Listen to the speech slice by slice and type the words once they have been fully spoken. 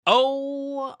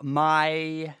Oh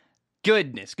my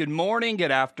goodness. Good morning, good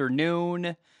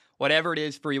afternoon, whatever it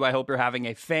is for you. I hope you're having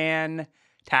a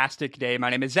fantastic day.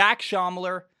 My name is Zach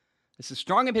Schomler. This is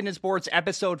Strong Opinion Sports,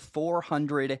 episode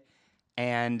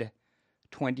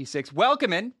 426.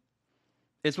 Welcome in.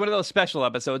 It's one of those special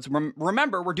episodes.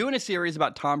 Remember, we're doing a series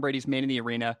about Tom Brady's Man in the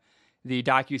Arena, the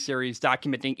docuseries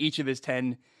documenting each of his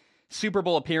 10 Super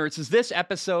Bowl appearances. This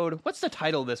episode, what's the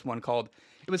title of this one called?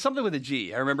 It was something with a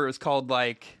G. I remember it was called,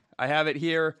 I have it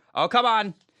here. Oh, come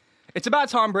on. It's about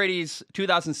Tom Brady's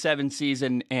 2007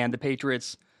 season and the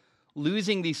Patriots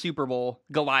losing the Super Bowl.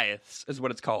 Goliaths is what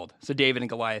it's called. So David and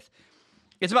Goliath.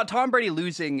 It's about Tom Brady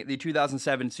losing the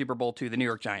 2007 Super Bowl to the New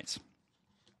York Giants.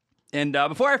 And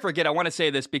before I forget, I want to say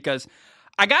this because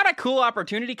I got a cool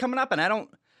opportunity coming up, and I'm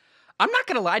not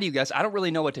going to lie to you guys. I don't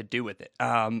really know what to do with it.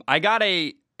 I got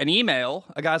an email.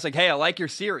 A guy's like, hey, I like your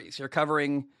series. You're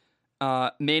covering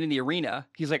Man in the Arena.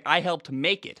 He's like, I helped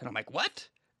make it. And I'm like, what?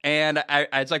 And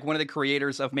it's like one of the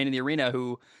creators of Man in the Arena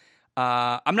who,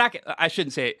 I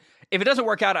shouldn't say it. If it doesn't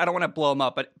work out, I don't want to blow him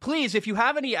up. But please, if you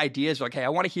have any ideas, like, hey, I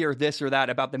want to hear this or that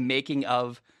about the making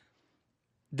of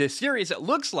this series, it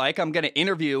looks like I'm going to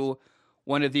interview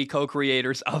one of the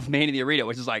co-creators of Man in the Arena,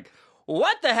 which is like,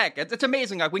 what the heck? It's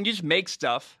amazing. Like when you just make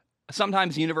stuff,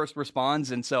 sometimes the universe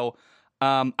responds. And so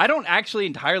I don't actually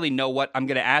entirely know what I'm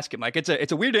going to ask him. Like it's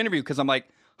a weird interview because I'm like,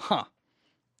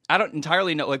 I don't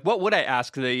entirely know. Like what would I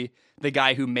ask the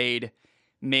guy who made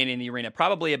Man in the Arena?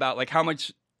 Probably about like how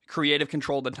much creative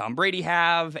control did Tom Brady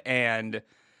have, and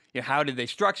how did they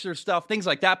structure stuff, things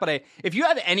like that. But if you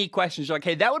have any questions, you're like,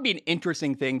 hey, that would be an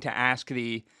interesting thing to ask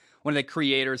one of the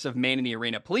creators of Man in the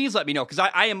Arena, please let me know, because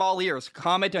I am all ears.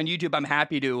 Comment on YouTube. I'm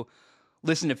happy to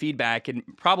listen to feedback and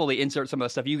probably insert some of the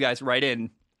stuff you guys write in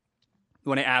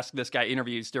when I ask this guy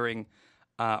interviews during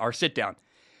our sit down.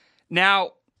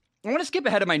 Now, I want to skip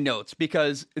ahead of my notes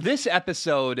because this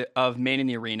episode of Man in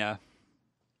the Arena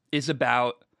is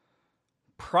about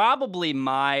probably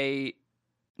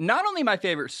not only my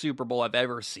favorite Super Bowl I've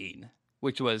ever seen,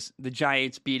 which was the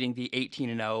Giants beating the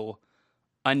 18-0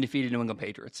 undefeated New England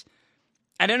Patriots.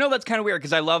 And I know that's kind of weird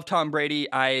because I love Tom Brady.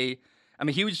 I'm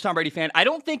a huge Tom Brady fan. I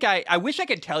don't think I wish I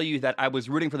could tell you that I was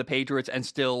rooting for the Patriots and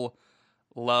still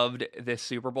loved this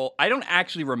Super Bowl. I don't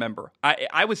actually remember.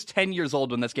 I was 10 years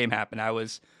old when this game happened. I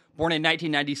was born in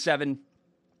 1997.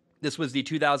 This was the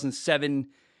 2007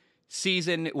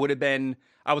 season. It would have been,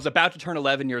 I was about to turn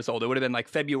 11 years old. It would have been like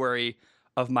February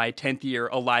of my 10th year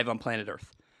alive on planet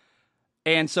Earth.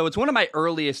 And so it's one of my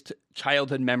earliest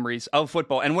childhood memories of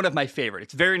football and one of my favorite.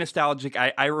 It's very nostalgic.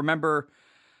 I remember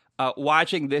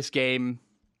watching this game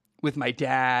with my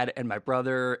dad and my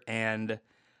brother, and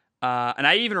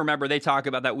I even remember they talk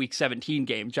about that Week 17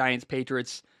 game,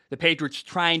 Giants-Patriots, the Patriots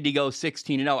trying to go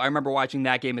 16-0. I remember watching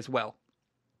that game as well.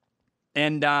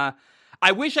 And I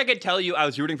wish I could tell you I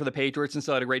was rooting for the Patriots and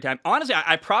still had a great time. Honestly,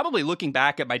 I probably, looking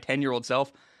back at my 10-year-old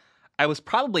self, I was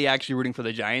probably actually rooting for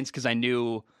the Giants because I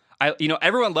knew,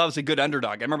 everyone loves a good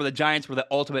underdog. I remember the Giants were the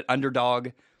ultimate underdog.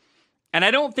 And I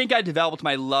don't think I developed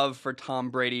my love for Tom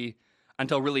Brady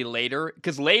until really later,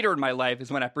 because later in my life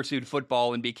is when I pursued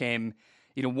football and became,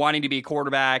 wanting to be a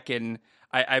quarterback, and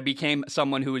I became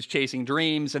someone who was chasing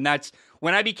dreams. And that's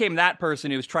when I became that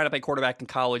person who was trying to play quarterback in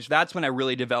college. That's when I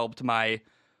really developed my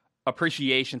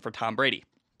appreciation for Tom Brady.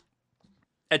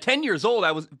 At 10 years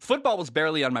old, football was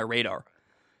barely on my radar.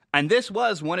 And this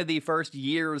was one of the first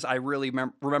years I really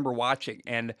remember watching.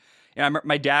 And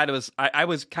my dad was, I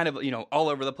was kind of, all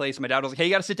over the place. My dad was like, hey,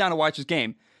 you got to sit down and watch this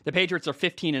game. The Patriots are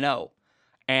 15-0,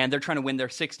 and they're trying to win their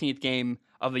 16th game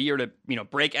of the year to,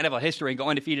 break NFL history and go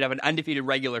undefeated, have an undefeated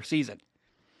regular season.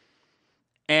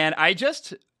 And I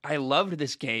loved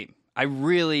this game. I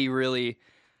really, really,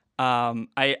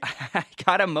 I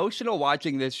got emotional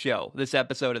watching this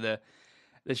episode of the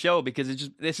show, because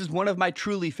this is one of my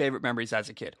truly favorite memories as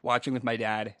a kid, watching with my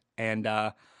dad. And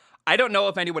I don't know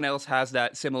if anyone else has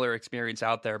that similar experience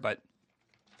out there, but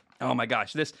oh my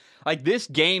gosh, this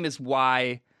game is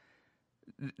why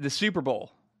the Super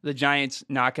Bowl, the Giants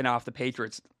knocking off the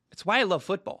Patriots, it's why I love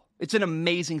football. It's an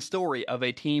amazing story of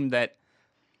a team that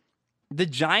the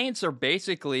Giants are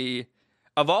basically,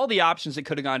 of all the options that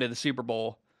could have gone to the Super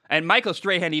Bowl, and Michael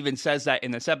Strahan even says that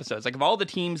in this episode, it's like of all the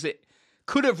teams that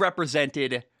could have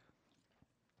represented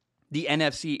the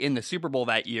NFC in the Super Bowl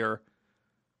that year,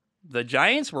 the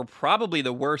Giants were probably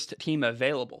the worst team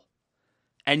available.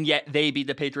 And yet they beat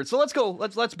the Patriots. So let's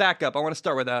back up. I want to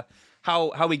start with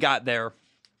how we got there.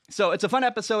 So it's a fun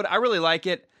episode. I really like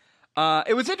it.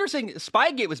 It was interesting.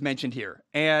 Spygate was mentioned here,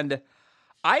 and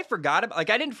I forgot, I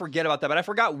didn't forget about that, but I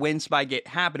forgot when Spygate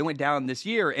happened. It went down this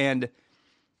year, and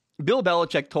Bill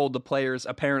Belichick told the players,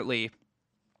 apparently,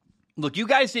 look, you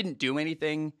guys didn't do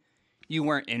anything. You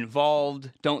weren't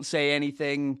involved. Don't say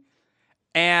anything.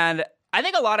 And I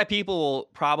think a lot of people will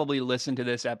probably listen to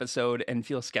this episode and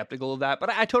feel skeptical of that, but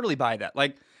I totally buy that.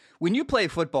 Like, when you play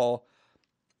football,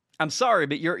 I'm sorry,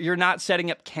 but you're not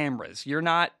setting up cameras.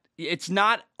 It's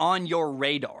not on your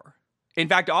radar. In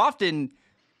fact, often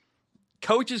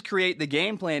coaches create the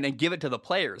game plan and give it to the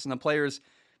players, and the players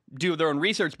do their own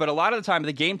research. But a lot of the time,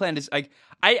 the game plan is like,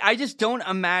 I just don't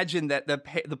imagine that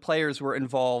the players were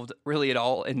involved really at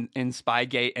all in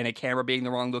Spygate and a camera being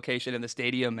the wrong location in the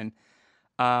stadium. And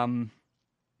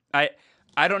I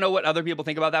don't know what other people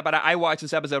think about that, but I watched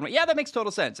this episode and went, yeah, that makes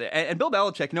total sense. And Bill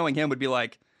Belichick, knowing him, would be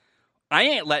like, I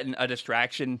ain't letting a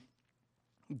distraction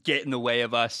get in the way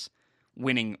of us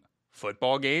winning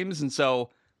football games. And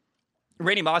so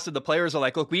Randy Moss said the players are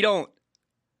like, look, we don't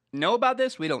know about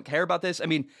this. We don't care about this. I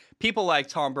mean, people like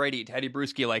Tom Brady, Teddy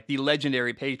Bruschi, like the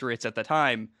legendary Patriots at the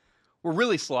time, were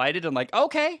really slighted and like,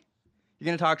 okay, you're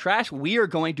going to talk trash? We are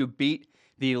going to beat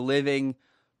the living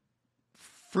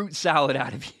fruit salad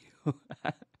out of you.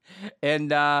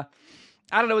 And I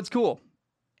don't know, it's cool.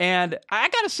 And I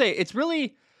got to say, it's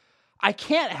really, I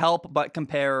can't help but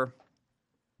compare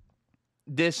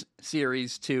this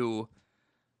series to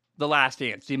The Last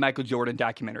Dance, the Michael Jordan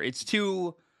documentary. It's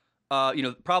two,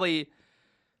 probably,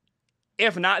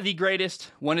 if not the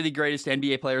greatest, one of the greatest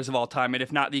NBA players of all time, and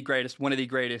if not the greatest, one of the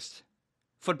greatest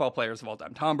football players of all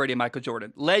time, Tom Brady and Michael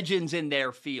Jordan. Legends in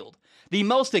their field. The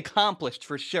most accomplished,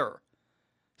 for sure.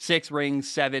 6 rings,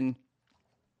 7.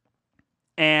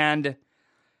 And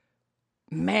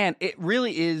man, it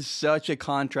really is such a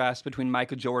contrast between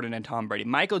Michael Jordan and Tom Brady.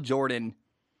 Michael Jordan,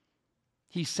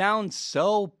 he sounds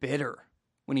so bitter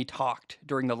when he talked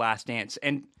during The Last Dance.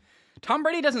 And Tom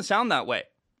Brady doesn't sound that way.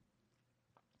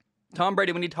 Tom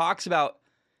Brady, when he talks about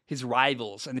his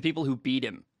rivals and the people who beat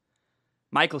him,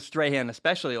 Michael Strahan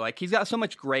especially, like, he's got so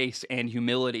much grace and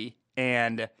humility.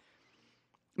 And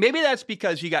maybe that's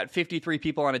because you got 53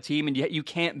 people on a team and you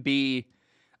can't be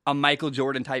a Michael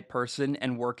Jordan type person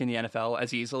and work in the NFL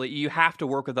as easily. You have to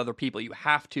work with other people. You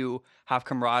have to have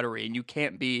camaraderie, and you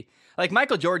can't be like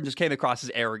Michael Jordan just came across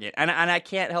as arrogant. And I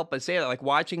can't help but say that, like,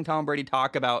 watching Tom Brady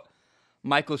talk about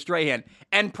Michael Strahan,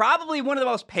 and probably one of the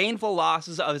most painful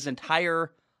losses of his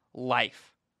entire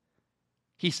life,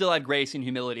 he still had grace and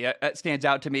humility. That stands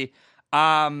out to me.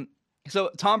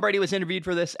 So Tom Brady was interviewed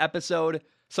for this episode.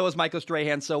 So was Michael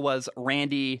Strahan. So was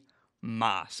Randy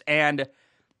Moss. And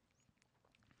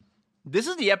this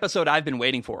is the episode I've been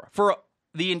waiting for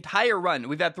the entire run.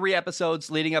 We've had 3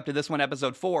 episodes leading up to this one,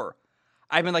 episode 4.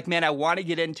 I've been like, man, I want to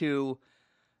get into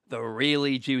the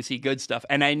really juicy, good stuff.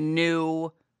 And I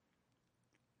knew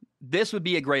this would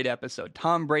be a great episode.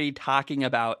 Tom Brady talking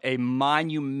about a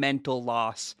monumental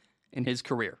loss in his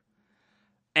career.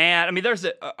 And I mean, there's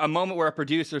a moment where a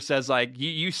producer says, like,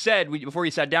 you said before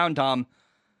you sat down, Tom,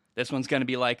 this one's going to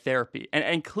be like therapy.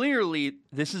 And clearly,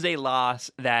 this is a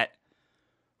loss that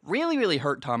really, really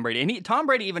hurt Tom Brady. And Tom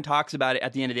Brady even talks about it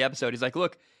at the end of the episode. He's like,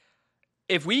 look,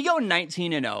 if we go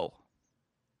 19-0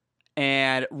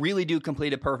 and really do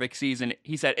complete a perfect season,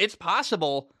 he said, it's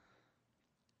possible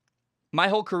my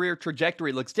whole career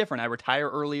trajectory looks different. I retire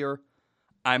earlier.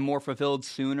 I'm more fulfilled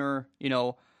sooner. You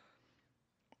know,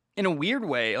 in a weird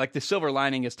way, like the silver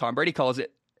lining, as Tom Brady calls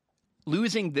it,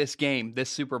 losing this game, this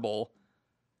Super Bowl,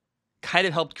 kind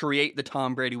of helped create the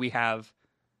Tom Brady we have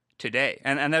today.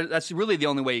 And that's really the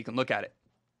only way you can look at it.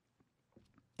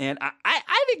 And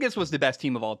I think this was the best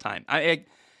team of all time.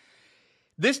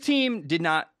 This team did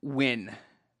not win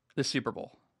the Super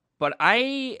Bowl. But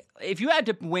if you had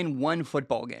to win one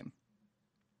football game,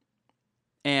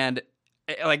 and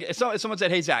like someone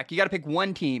said, hey, Zach, you got to pick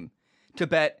one team to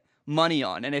bet money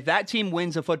on. And if that team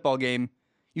wins a football game,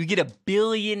 you get $1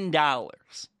 billion.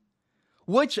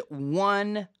 Which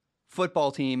one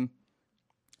football team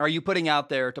are you putting out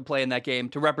there to play in that game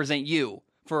to represent you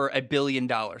for $1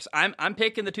 billion? I'm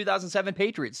picking the 2007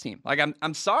 Patriots team. Like,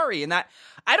 I'm sorry. And that,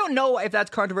 I don't know if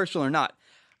that's controversial or not.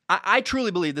 I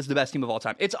truly believe this is the best team of all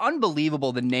time. It's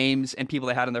unbelievable the names and people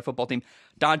they had on their football team.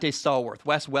 Dante Stallworth,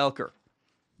 Wes Welker,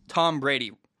 Tom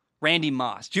Brady, Randy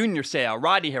Moss, Junior Seau,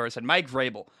 Rodney Harrison, Mike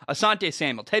Vrabel, Asante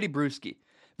Samuel, Teddy Bruschi,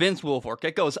 Vince Wilfork.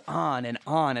 It goes on and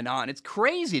on and on. It's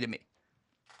crazy to me.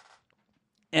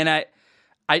 And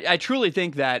I truly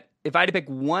think that if I had to pick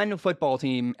one football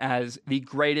team as the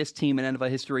greatest team in NFL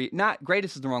history, not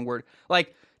greatest is the wrong word,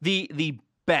 like the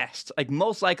best, like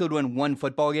most likely to win one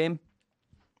football game,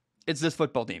 it's this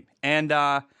football team. And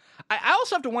I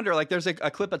also have to wonder, like, there's a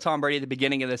clip of Tom Brady at the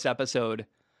beginning of this episode.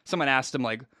 Someone asked him,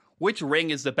 like, which ring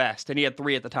is the best? And he had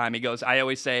 3 at the time. He goes, I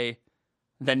always say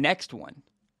the next one.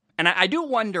 And I do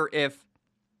wonder if,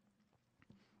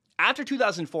 after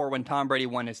 2004, when Tom Brady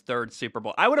won his third Super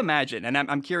Bowl, I would imagine, and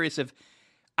I'm curious if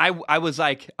I was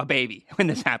like a baby when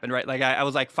this happened, right? Like I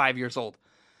was like 5 years old.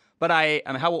 But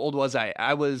how old was I?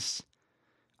 I was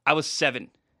 7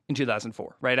 in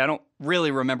 2004, right? I don't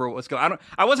really remember what was going on.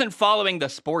 I wasn't following the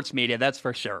sports media, that's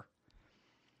for sure.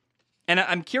 And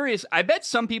I'm curious, I bet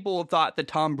some people thought that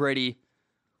Tom Brady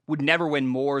would never win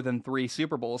more than 3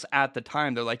 Super Bowls at the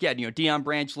time. They're like, yeah, Deion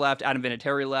Branch left, Adam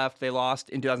Vinatieri left. They lost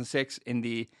in 2006 in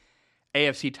the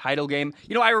AFC title game.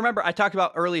 I remember I talked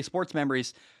about early sports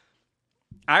memories.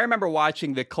 I remember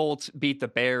watching the Colts beat the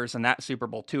Bears in that Super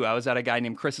Bowl too. I was at a guy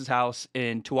named Chris's house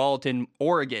in Tualatin,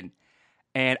 Oregon,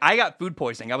 and I got food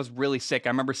poisoning. I was really sick. I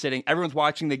remember everyone's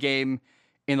watching the game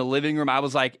in the living room. I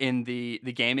was like in the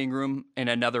gaming room in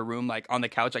another room, like on the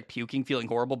couch, like puking, feeling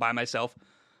horrible by myself.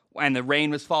 And the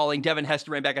rain was falling. Devin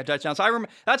Hester ran back a touchdown. So I remember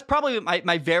that's probably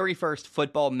my very first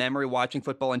football memory, watching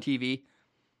football on TV,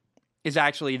 is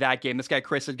actually that game. This guy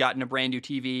Chris had gotten a brand new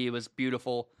TV. It was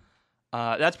beautiful.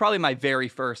 That's probably my very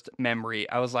first memory.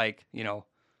 I was like,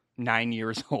 9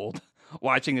 years old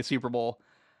watching the Super Bowl.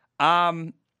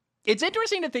 It's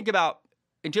interesting to think about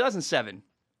in 2007,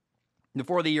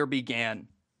 before the year began,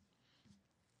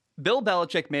 Bill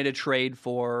Belichick made a trade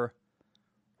for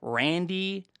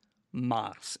Randy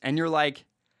Moss. And you're like,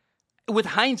 with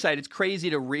hindsight, it's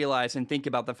crazy to realize and think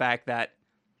about the fact that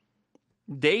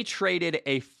they traded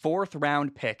a 4th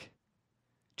round pick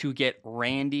to get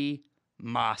Randy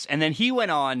Moss. And then he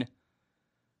went on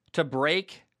to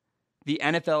break the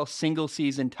NFL single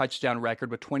season touchdown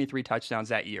record with 23 touchdowns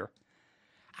that year.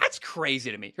 That's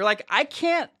crazy to me. You're like,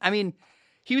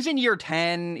 he was in year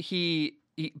 10.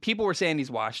 People were saying he's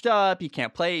washed up. He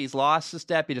can't play. He's lost a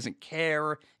step. He doesn't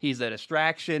care. He's a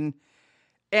distraction.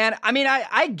 And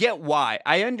I get why.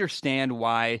 I understand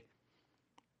why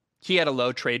he had a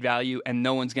low trade value and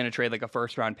no one's going to trade like a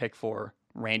 1st round pick for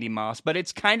Randy Moss. But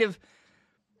it's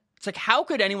like, how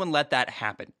could anyone let that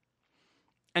happen?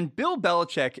 And Bill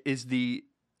Belichick is the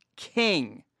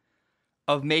king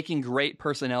of making great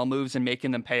personnel moves and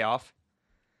making them pay off.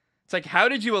 It's like, how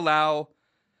did you allow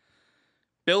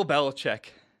Bill Belichick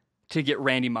to get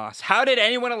Randy Moss? How did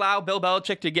anyone allow Bill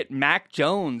Belichick to get Mac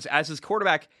Jones as his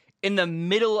quarterback in the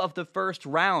middle of the 1st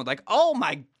round? Like, oh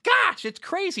my gosh, it's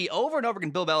crazy. Over and over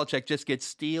again, Bill Belichick just gets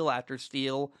steal after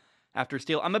steal after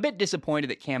steal. I'm a bit disappointed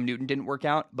that Cam Newton didn't work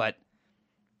out, but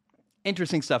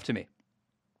interesting stuff to me.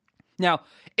 Now,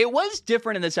 it was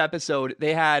different in this episode.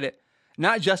 They had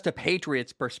not just a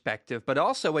Patriots perspective, but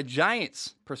also a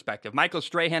Giants perspective. Michael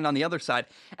Strahan on the other side.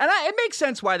 And it makes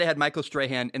sense why they had Michael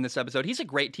Strahan in this episode. He's a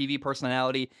great TV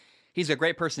personality. He's a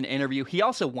great person to interview. He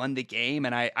also won the game,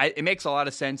 and it makes a lot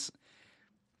of sense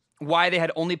why they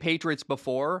had only Patriots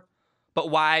before,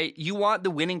 but why you want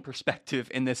the winning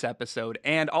perspective in this episode.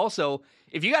 And also,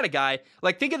 if you got a guy,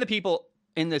 like, think of the people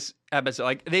in this episode.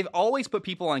 Like, they've always put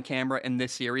people on camera in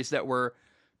this series that were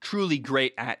truly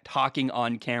great at talking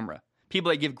on camera.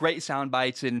 People that give great sound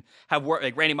bites and have work,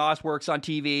 like Randy Moss works on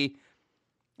TV.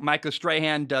 Michael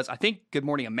Strahan does, I think, Good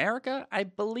Morning America, I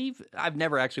believe. I've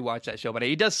never actually watched that show, but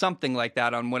he does something like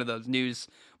that on one of those news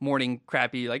morning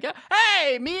crappy, like,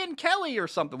 hey, me and Kelly or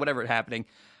something, whatever it's happening.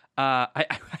 I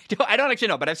don't actually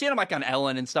know, but I've seen him like on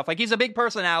Ellen and stuff. Like, he's a big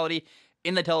personality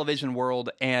in the television world,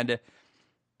 and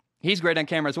he's great on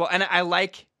camera as well. And I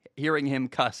like hearing him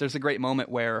cuss. There's a great moment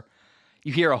where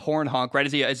you hear a horn honk right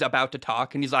as he is about to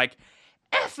talk, and he's like,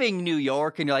 effing New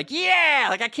York, and you're like, yeah,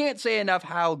 like, I can't say enough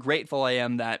how grateful I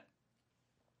am that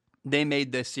they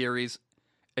made this series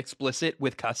explicit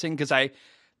with cussing, because I've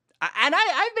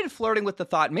been flirting with the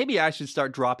thought maybe I should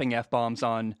start dropping F-bombs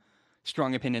on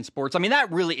Strong Opinion Sports. I mean, that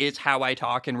really is how I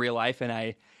talk in real life, and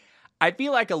I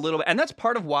feel like a little bit, and that's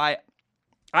part of why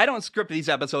I don't script these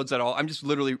episodes at all. I'm just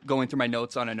literally going through my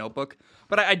notes on a notebook,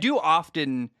 but I do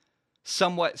often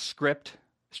somewhat script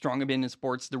Strong Opinion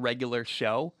Sports, the regular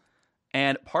show.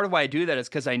 And part of why I do that is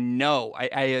because I know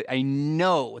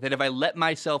that if I let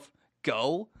myself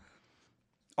go,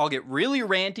 I'll get really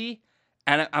ranty,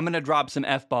 and I'm going to drop some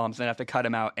F-bombs and have to cut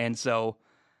them out. And so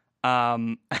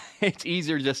it's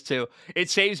easier it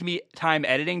saves me time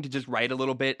editing to just write a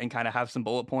little bit and kind of have some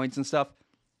bullet points and stuff.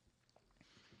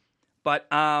 But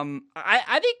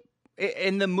I think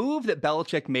in the move that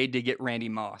Belichick made to get Randy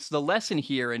Moss, the lesson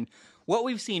here and what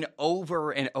we've seen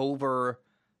over and over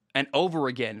and over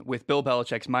again with Bill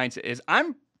Belichick's mindset is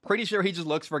I'm pretty sure he just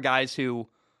looks for guys who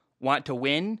want to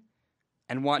win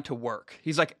and want to work.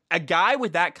 He's like, a guy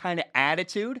with that kind of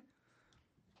attitude,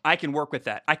 I can work with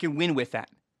that. I can win with that.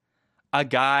 A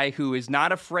guy who is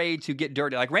not afraid to get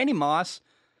dirty. Like Randy Moss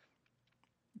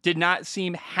did not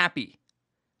seem happy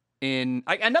in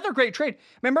another great trade.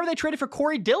 Remember they traded for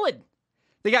Corey Dillon.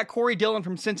 They got Corey Dillon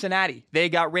from Cincinnati. They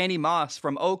got Randy Moss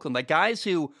from Oakland. Like guys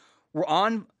who were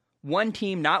on one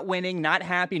team, not winning, not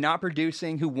happy, not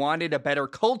producing, who wanted a better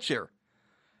culture.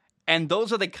 And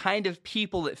those are the kind of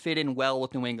people that fit in well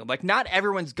with New England. Like not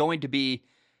everyone's going to be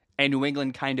a New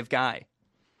England kind of guy.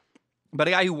 But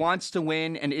a guy who wants to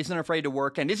win and isn't afraid to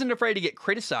work and isn't afraid to get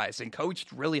criticized and coached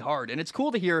really hard. And it's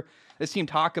cool to hear this team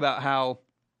talk about how,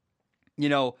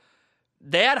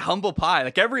 they had humble pie.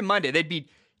 Like every Monday, they'd be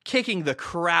kicking the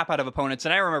crap out of opponents.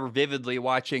 And I remember vividly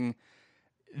watching,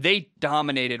 they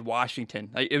dominated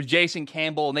Washington. It was Jason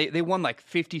Campbell, and they won like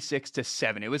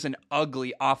 56-7. It was an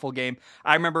ugly, awful game.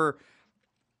 I remember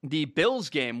the Bills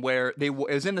game where it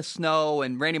was in the snow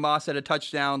and Randy Moss had a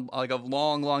touchdown, like a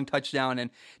long, long touchdown, and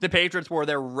the Patriots wore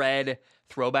their red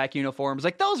throwback uniforms.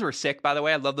 Like those were sick, by the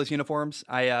way. I love those uniforms.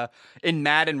 In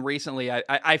Madden recently,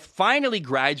 I finally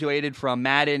graduated from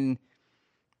Madden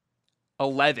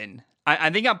 11. I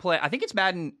think it's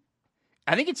Madden.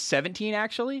 I think it's 17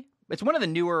 actually. It's one of the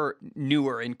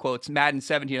newer in quotes, Madden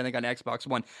 17, I think, on Xbox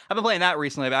One. I've been playing that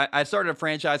recently, but I started a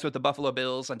franchise with the Buffalo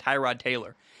Bills and Tyrod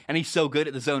Taylor, and he's so good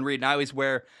at the zone read.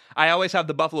 And I always have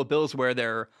the Buffalo Bills wear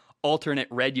their alternate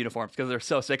red uniforms because they're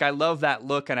so sick. I love that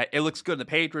look, and it looks good in the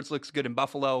Patriots, looks good in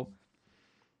Buffalo.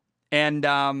 And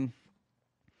I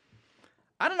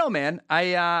don't know, man.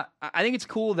 I think it's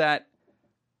cool that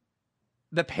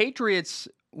the Patriots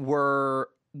were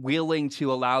willing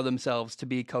to allow themselves to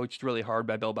be coached really hard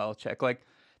by Bill Belichick. Like,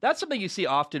 that's something you see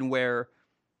often where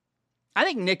I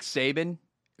think Nick Saban,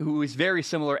 who is very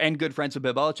similar and good friends with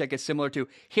Bill Belichick, is similar to,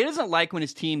 he doesn't like when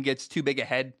his team gets too big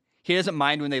ahead. He doesn't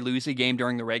mind when they lose a game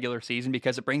during the regular season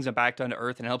because it brings them back down to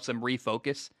earth and helps them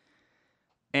refocus.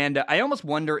 And I almost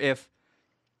wonder if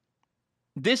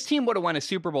this team would have won a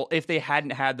Super Bowl if they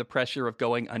hadn't had the pressure of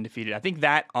going undefeated. I think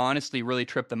that honestly really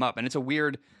tripped them up. And it's a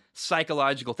weird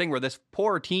psychological thing where this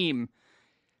poor team,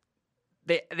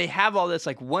 they have all this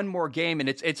like one more game, and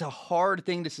it's a hard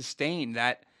thing to sustain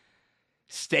that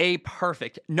stay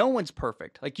perfect. No one's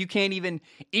perfect. Like you can't even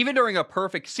during a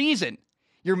perfect season,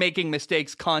 you're making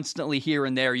mistakes constantly here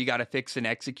and there. You got to fix and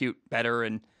execute better.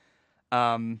 And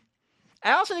I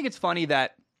also think it's funny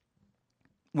that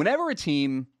whenever a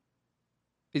team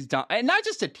is done, and not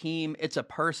just a team, it's a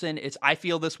person. I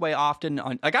feel this way often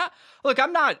on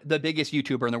I'm not the biggest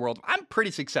YouTuber in the world. I'm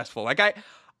pretty successful. Like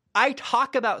I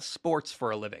talk about sports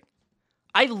for a living.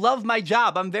 I love my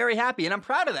job. I'm very happy and I'm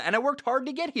proud of that. And I worked hard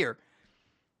to get here.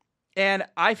 And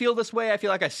I feel this way. I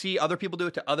feel like I see other people do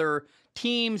it to other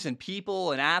teams and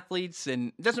people and athletes.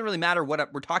 And it doesn't really matter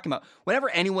what we're talking about. Whenever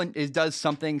anyone does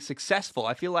something successful,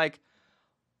 I feel like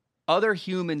other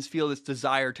humans feel this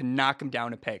desire to knock them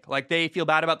down a peg. Like they feel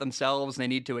bad about themselves and they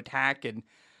need to attack. And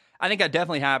I think that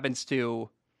definitely happens to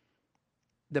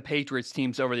the Patriots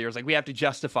teams over the years. Like we have to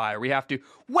justify, or we have to,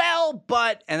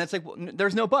 but, and it's like, well,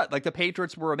 there's no but. Like the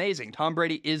Patriots were amazing. Tom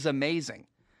Brady is amazing.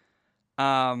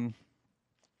 I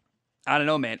don't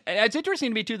know, man. It's interesting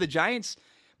to me too. The Giants,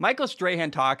 Michael Strahan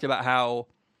talked about how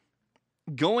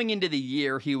going into the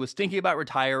year, he was thinking about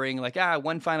retiring, like,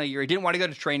 one final year. He didn't want to go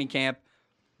to training camp.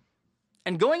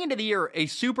 And going into the year, a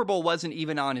Super Bowl wasn't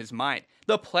even on his mind.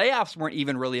 The playoffs weren't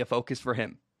even really a focus for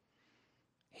him.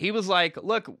 He was like,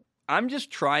 look, I'm just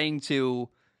trying to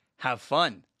have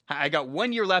fun. I got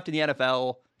 1 year left in the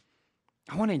NFL.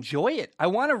 I want to enjoy it. I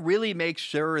want to really make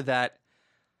sure that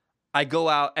I go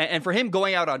out. And for him,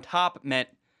 going out on top meant,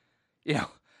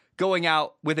 going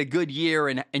out with a good year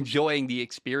and enjoying the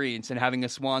experience and having a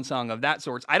swan song of that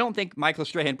sort. I don't think Michael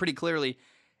Strahan pretty clearly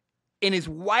in his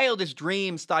wildest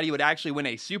dreams thought he would actually win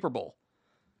a Super Bowl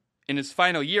in his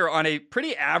final year on a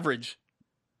pretty average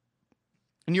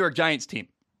New York Giants team.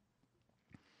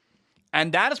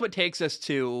 And that is what takes us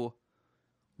to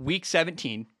week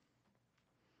 17.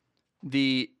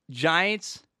 The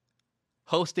Giants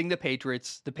hosting the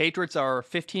Patriots. The Patriots are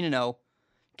 15-0,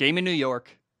 game in New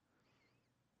York,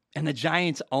 and the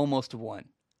Giants almost won.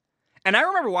 And I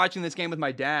remember watching this game with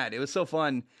my dad. It was so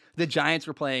fun. The Giants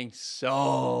were playing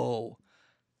so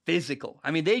physical.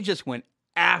 I mean, they just went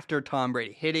after Tom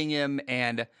Brady, hitting him,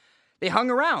 and they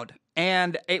hung around.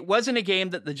 And it wasn't a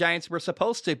game that the Giants were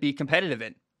supposed to be competitive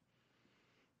in.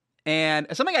 And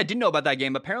something I didn't know about that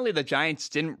game, apparently the Giants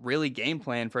didn't really game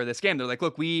plan for this game. They're like,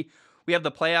 look, we have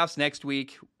the playoffs next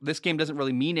week. This game doesn't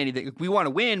really mean anything. We want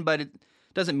to win, but it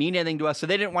doesn't mean anything to us. So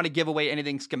they didn't want to give away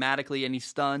anything schematically, any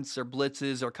stunts or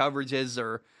blitzes or coverages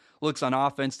or looks on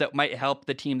offense that might help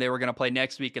the team they were going to play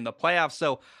next week in the playoffs.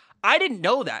 So I didn't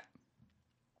know that.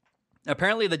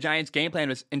 Apparently the Giants' game plan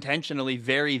was intentionally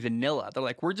very vanilla. They're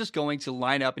like, we're just going to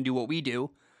line up and do what we do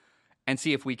and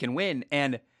see if we can win.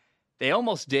 And they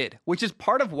almost did, which is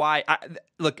part of why,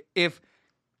 look, if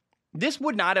This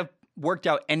would not have worked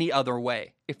out any other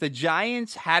way. If the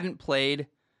Giants hadn't played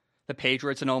the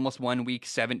Patriots in almost won week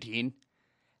 17,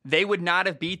 they would not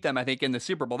have beat them, I think, in the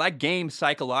Super Bowl. That game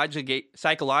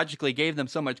psychologically gave them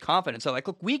so much confidence. So, like,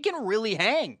 look, we can really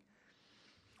hang.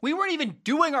 We weren't even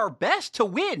doing our best to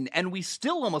win, and we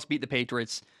still almost beat the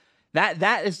Patriots.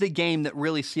 That is the game that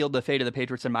really sealed the fate of the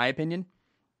Patriots, in my opinion.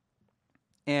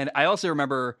 And I also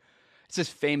remember, it's this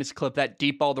famous clip, that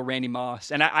deep ball to Randy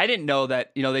Moss. And I didn't know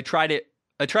that, they tried to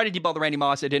deep ball to Randy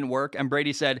Moss, it didn't work. And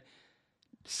Brady said,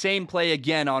 same play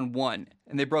again on one.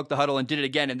 And they broke the huddle and did it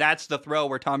again. And that's the throw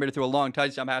where Tom Brady threw a long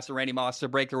touchdown pass to Randy Moss to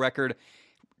break the record.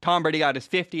 Tom Brady got his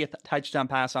 50th touchdown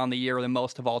pass on the year, the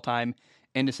most of all time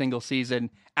in a single season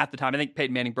at the time. I think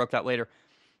Peyton Manning broke that later.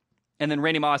 And then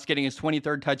Randy Moss getting his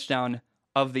 23rd touchdown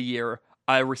of the year,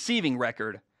 a receiving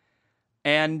record.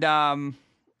 And,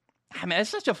 it's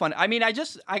such a fun, I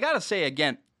got to say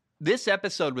again, this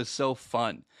episode was so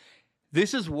fun.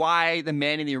 This is why the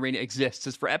Man in the Arena exists,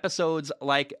 is for episodes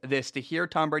like this, to hear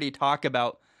Tom Brady talk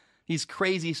about these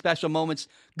crazy special moments,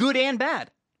 good and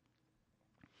bad.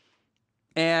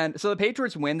 And so the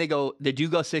Patriots win. They do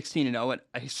go 16-0,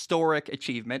 a historic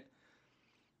achievement.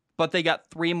 But they got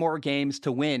 3 more games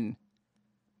to win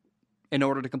in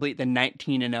order to complete the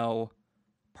 19-0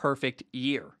 perfect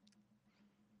year.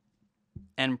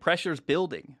 And pressure's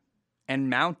building and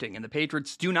mounting. And the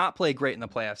Patriots do not play great in the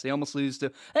playoffs. They almost lose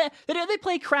to... They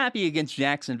play crappy against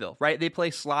Jacksonville, right? They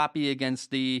play sloppy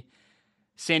against the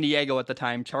San Diego, at the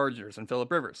time, Chargers and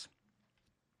Phillip Rivers.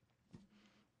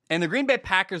 And the Green Bay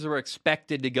Packers were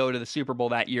expected to go to the Super Bowl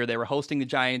that year. They were hosting the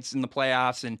Giants in the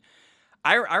playoffs. And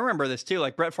I remember this too.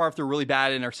 Like, Brett Favre threw a really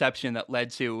bad interception that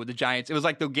led to the Giants. It was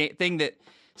like the thing that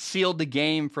sealed the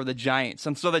game for the Giants.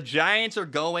 And so the Giants are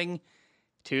going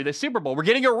to the Super Bowl. We're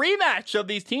getting a rematch of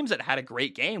these teams that had a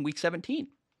great game, week 17.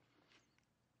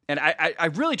 And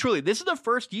I really, truly, this is the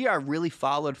first year I really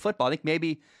followed football. I think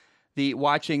maybe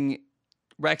watching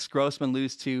Rex Grossman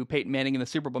lose to Peyton Manning in the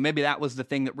Super Bowl, maybe that was the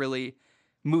thing that really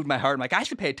moved my heart. I'm like, I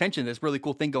should pay attention to this really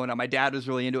cool thing going on. My dad was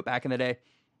really into it back in the day.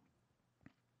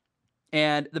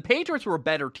 And the Patriots were a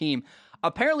better team.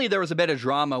 Apparently there was a bit of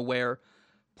drama where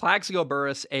Plaxico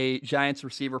Burress, a Giants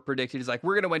receiver, predicted, he's like,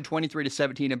 we're going to win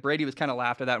 23-17. And Brady was kind of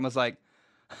laughed at that and was like,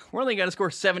 we're only going to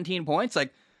score 17 points.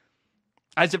 Like,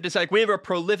 as if to say, like, we have a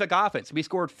prolific offense. We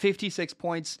scored 56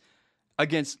 points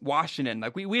against Washington.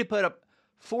 Like, we had put up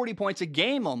 40 points a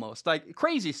game almost. Like,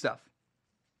 crazy stuff.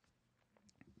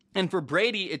 And for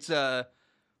Brady, it's a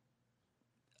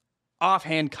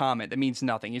offhand comment that means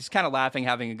nothing. He's kind of laughing,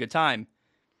 having a good time.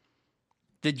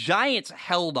 The Giants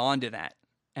held on to that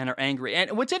and are angry.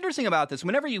 And what's interesting about this,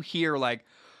 whenever you hear like,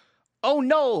 oh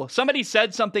no, somebody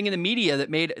said something in the media that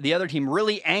made the other team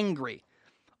really angry.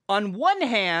 On one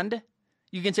hand,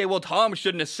 you can say, well, Tom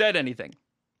shouldn't have said anything.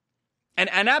 And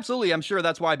absolutely, I'm sure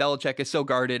that's why Belichick is so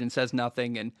guarded and says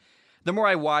nothing. And the more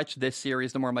I watch this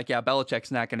series, the more I'm like, yeah,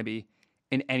 Belichick's not going to be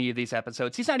in any of these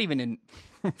episodes. He's not even in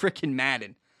freaking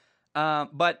Madden.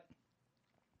 But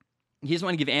he doesn't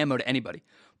want to give ammo to anybody.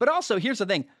 But also, here's the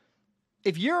thing.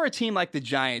 If you're a team like the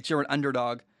Giants, you're an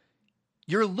underdog,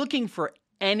 you're looking for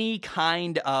any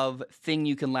kind of thing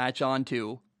you can latch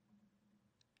onto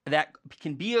that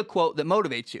can be a quote that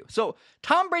motivates you. So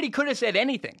Tom Brady could have said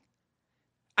anything.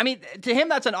 I mean, to him,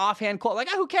 that's an offhand quote. Like,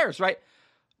 who cares, right?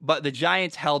 But the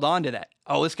Giants held on to that.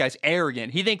 Oh, this guy's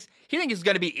arrogant. He thinks it's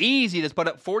going to be easy to put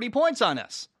up 40 points on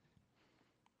us.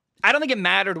 I don't think it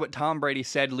mattered what Tom Brady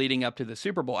said leading up to the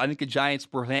Super Bowl. I think the Giants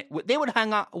would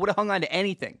have hung on to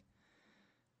anything.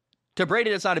 To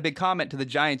Brady, that's not a big comment. To the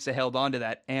Giants, they held on to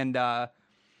that. And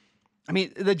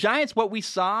the Giants, what we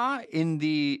saw in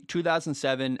the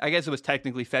 2007, I guess it was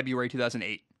technically February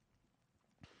 2008.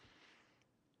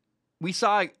 We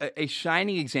saw a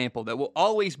shining example that will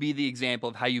always be the example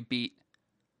of how you beat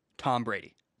Tom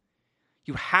Brady.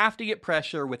 You have to get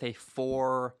pressure with a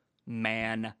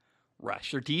 4-man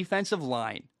rush. Your defensive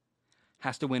line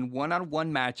has to win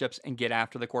one-on-one matchups and get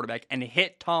after the quarterback and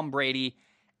hit Tom Brady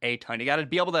a ton. You got to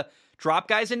be able to drop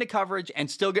guys into coverage and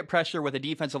still get pressure with a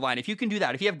defensive line. If you can do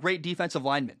that, if you have great defensive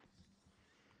linemen,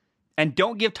 and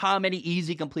don't give Tom any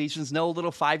easy completions, no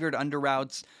little 5-yard under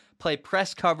routes, play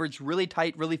press coverage, really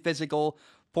tight, really physical,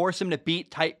 force him to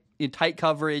beat tight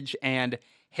coverage and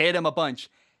hit him a bunch.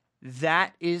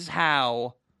 That is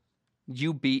how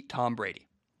you beat Tom Brady.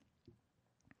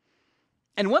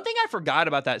 And one thing I forgot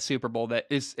about that Super Bowl that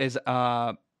is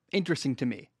interesting to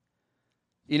me,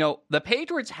 the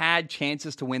Patriots had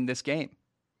chances to win this game.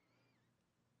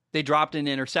 They dropped an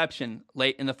interception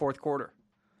late in the fourth quarter.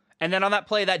 And then on that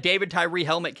play, that David Tyree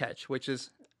helmet catch, which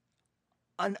is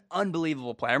an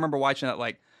unbelievable play. I remember watching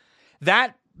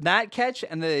that, that catch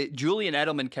and the Julian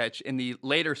Edelman catch in the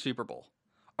later Super Bowl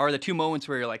are the two moments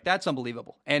where you're like, that's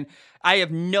unbelievable. And I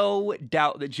have no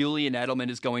doubt that Julian Edelman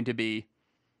is going to be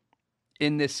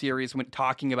in this series when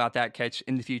talking about that catch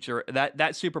in the future.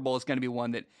 That Super Bowl is going to be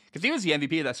one that, because he was the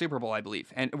MVP of that Super Bowl, I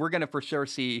believe. And we're going to for sure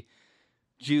see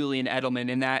Julian Edelman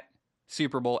in that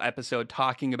Super Bowl episode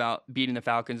talking about beating the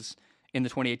Falcons in the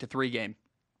 28-3 game.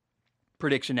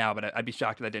 Prediction now, but I'd be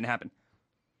shocked if that didn't happen.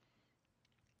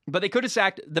 But they could have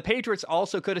sacked, the Patriots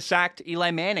also could have sacked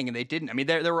Eli Manning, and they didn't. I mean,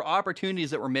 there were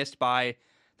opportunities that were missed by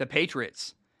the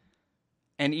Patriots.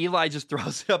 And Eli just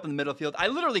throws it up in the middle of the field. I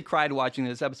literally cried watching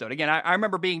this episode. Again, I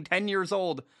remember being 10 years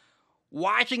old,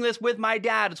 watching this with my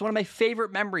dad. It's one of my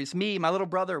favorite memories. Me, my little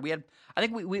brother, I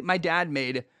think my dad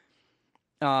made,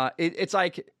 it's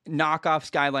like knockoff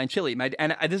Skyline chili.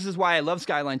 This is why I love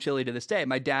Skyline chili to this day.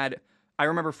 My dad, I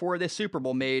remember for this Super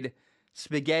Bowl, made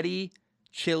spaghetti,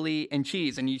 chili, and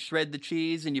cheese. And you shred the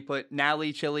cheese and you put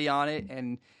Nally chili on it.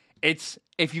 And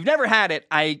if you've never had it,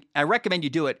 I recommend you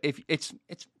do it. It's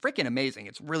freaking amazing.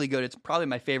 It's really good. It's probably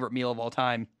my favorite meal of all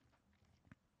time.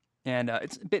 And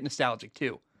it's a bit nostalgic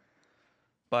too.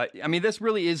 But I mean, this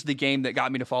really is the game that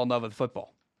got me to fall in love with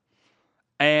football.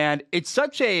 And it's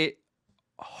such a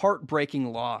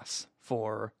heartbreaking loss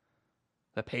for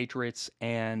the Patriots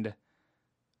and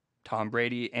Tom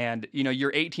Brady. And, you know,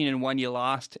 you're 18-1, you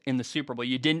lost in the Super Bowl.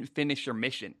 You didn't finish your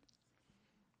mission.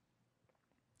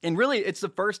 And really, it's the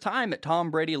first time that Tom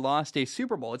Brady lost a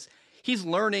Super Bowl. He's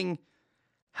learning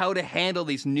how to handle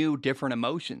these new, different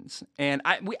emotions. And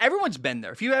everyone's been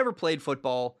there. If you ever played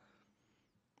football,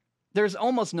 there's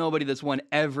almost nobody that's won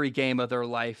every game of their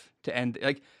life to end.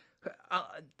 Like,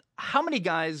 how many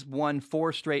guys won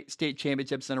 4 straight state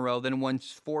championships in a row, then won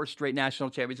 4 straight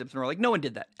national championships in a row? Like, no one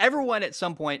did that. Everyone at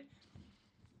some point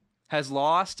has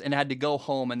lost and had to go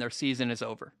home, and their season is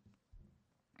over.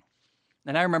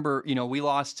 And I remember, you know, we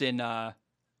lost in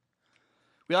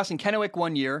Kennewick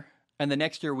one year, and the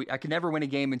next year I could never win a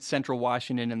game in Central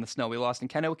Washington in the snow. We lost in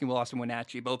Kennewick and we lost in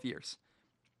Wenatchee both years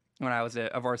when I was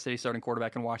a varsity starting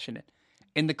quarterback in Washington.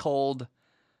 In the cold,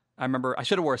 I remember I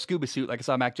should have wore a scuba suit like I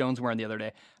saw Mac Jones wearing the other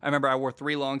day. I remember I wore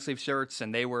 3 long sleeve shirts,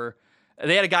 and they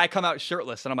had a guy come out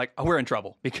shirtless, and I'm like, oh, we're in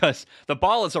trouble because the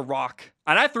ball is a rock.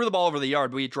 And I threw the ball over the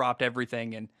yard, but we dropped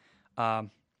everything. And I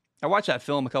watched that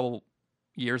film a couple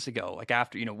years ago, like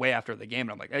after, you know, way after the game,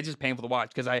 and I'm like, it's just painful to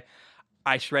watch because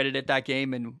I shredded it that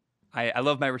game, and I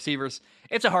love my receivers.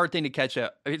 It's a hard thing to catch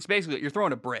it's basically you're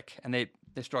throwing a brick, and they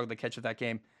struggled to catch it that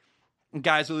game. And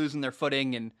guys are losing their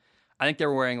footing, and I think they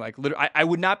were wearing like I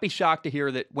would not be shocked to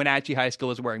hear that Wenatchee High School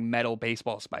was wearing metal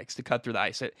baseball spikes to cut through the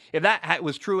ice. If that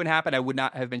was true and happened, I would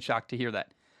not have been shocked to hear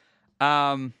that.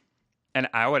 And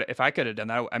I would, if I could have done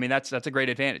that. I mean, that's a great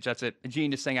advantage. That's a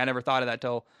genius thing. I never thought of that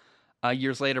till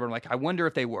years later. But I'm like, I wonder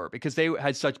if they were, because they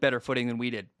had such better footing than we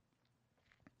did.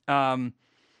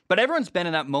 But everyone's been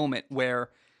in that moment where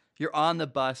you're on the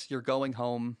bus, you're going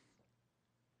home,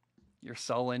 you're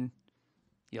sullen,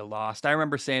 you lost. I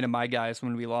remember saying to my guys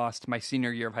when we lost my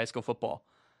senior year of high school football,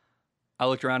 I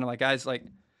looked around and like, guys, like,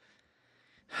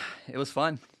 it was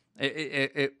fun.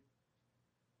 We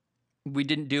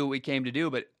didn't do what we came to do,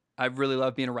 but I really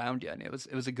loved being around you, and it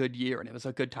was a good year, and it was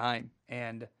a good time.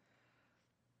 And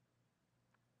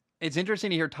it's interesting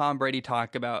to hear Tom Brady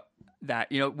talk about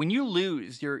that. You know, when you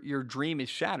lose, your dream is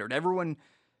shattered. Everyone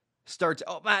starts,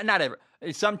 not ever.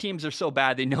 Some teams are so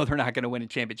bad they know they're not going to win a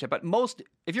championship. But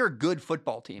if you're a good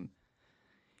football team,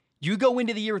 you go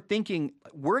into the year thinking,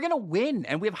 we're going to win,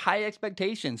 and we have high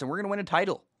expectations, and we're going to win a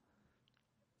title.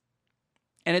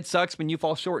 And it sucks when you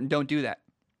fall short and don't do that.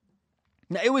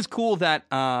 Now, it was cool that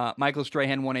Michael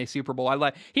Strahan won a Super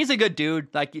Bowl. He's a good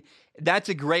dude. Like, that's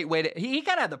a great way to. He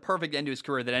kind of had the perfect end to his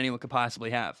career that anyone could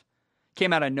possibly have.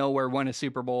 Came out of nowhere, won a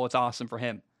Super Bowl. It's awesome for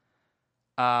him.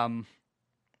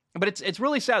 But it's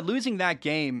really sad. Losing that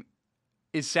game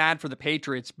is sad for the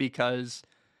Patriots because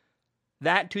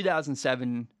that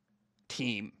 2007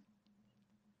 team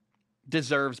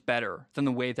deserves better than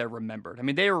the way they're remembered. I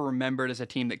mean, they were remembered as a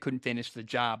team that couldn't finish the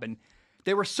job, and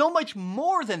they were so much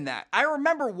more than that. I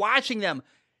remember watching them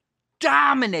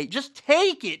dominate, just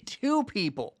take it to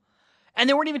people. And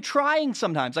they weren't even trying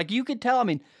sometimes. Like, you could tell, I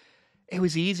mean, it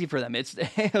was easy for them.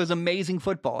 It was amazing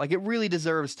football. Like, it really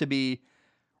deserves to be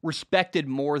respected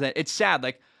more than... It's sad.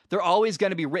 Like, they're always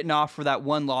going to be written off for that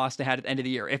one loss they had at the end of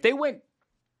the year. If they went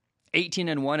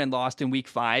 18-1 and lost in week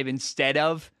 5 instead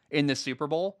of in the Super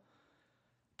Bowl,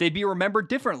 they'd be remembered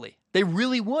differently. They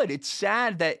really would. It's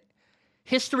sad that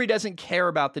history doesn't care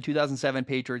about the 2007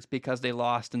 Patriots because they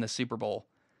lost in the Super Bowl.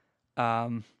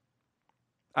 I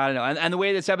don't know. And the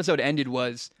way this episode ended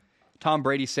was Tom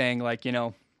Brady saying, like, you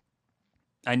know,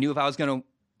 I knew if I was going to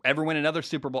ever win another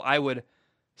Super Bowl, I would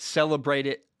celebrate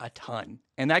it a ton.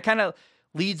 And that kind of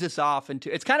leads us off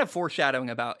into, it's kind of foreshadowing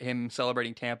about him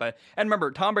celebrating Tampa. And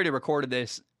remember, Tom Brady recorded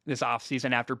this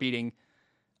offseason after beating,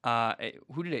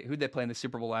 who did they play in the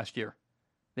Super Bowl last year?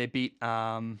 They beat,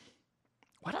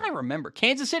 what did I remember?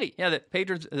 Kansas City. Yeah, the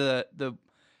Patriots, the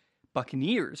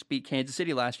Buccaneers beat Kansas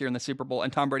City last year in the Super Bowl,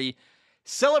 and Tom Brady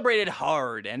celebrated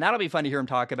hard, and that'll be fun to hear him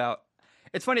talk about.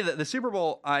 It's funny that the Super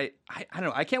Bowl, I don't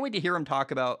know, I can't wait to hear him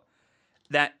talk about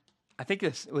that. I think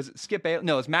this was Skip Bayless.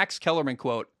 No, it was Max Kellerman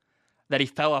quote that he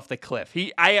fell off the cliff.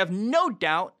 I have no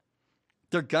doubt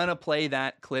they're gonna play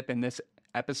that clip in this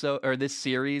episode or this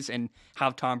series and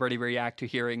have Tom Brady react to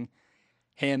hearing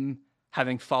him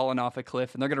having fallen off a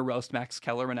cliff, and they're gonna roast Max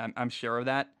Kellerman. I'm sure of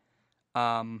that.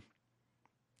 And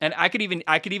I could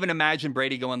even imagine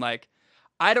Brady going like,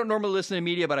 I don't normally listen to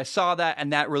media, but I saw that,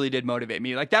 and that really did motivate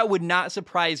me. Like, that would not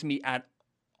surprise me at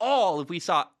all if we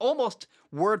saw almost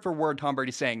word for word Tom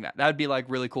Brady saying that. That would be, like,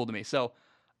 really cool to me. So,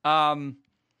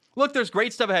 look, there's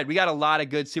great stuff ahead. We got a lot of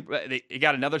good you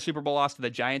got another Super Bowl loss to the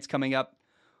Giants coming up.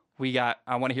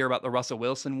 I want to hear about the Russell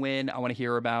Wilson win. I want to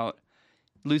hear about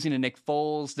losing to Nick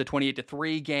Foles, the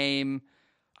 28-3 game.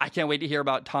 I can't wait to hear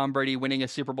about Tom Brady winning a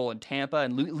Super Bowl in Tampa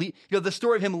and the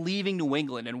story of him leaving New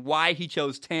England and why he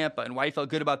chose Tampa and why he felt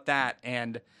good about that.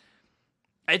 And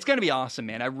it's going to be awesome,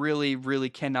 man. I really,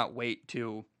 really cannot wait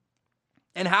to.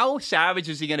 And how savage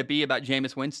is he going to be about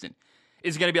Jameis Winston?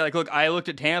 Is he going to be like, look, I looked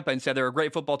at Tampa and said they're a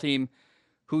great football team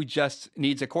who just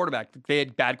needs a quarterback. They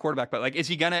had bad quarterback, but like, is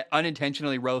he going to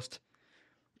unintentionally roast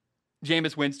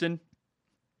Jameis Winston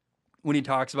when he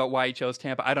talks about why he chose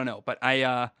Tampa? I don't know, but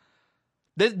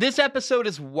this episode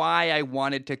is why I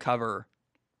wanted to cover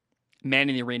Man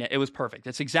in the Arena. It was perfect.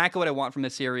 It's exactly what I want from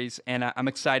this series, and I'm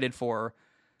excited for.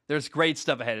 There's great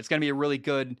stuff ahead. It's going to be a really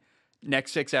good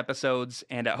next 6 episodes,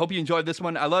 and I hope you enjoyed this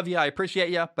one. I love you. I appreciate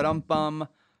you.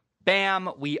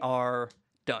 Bam, we are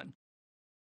done.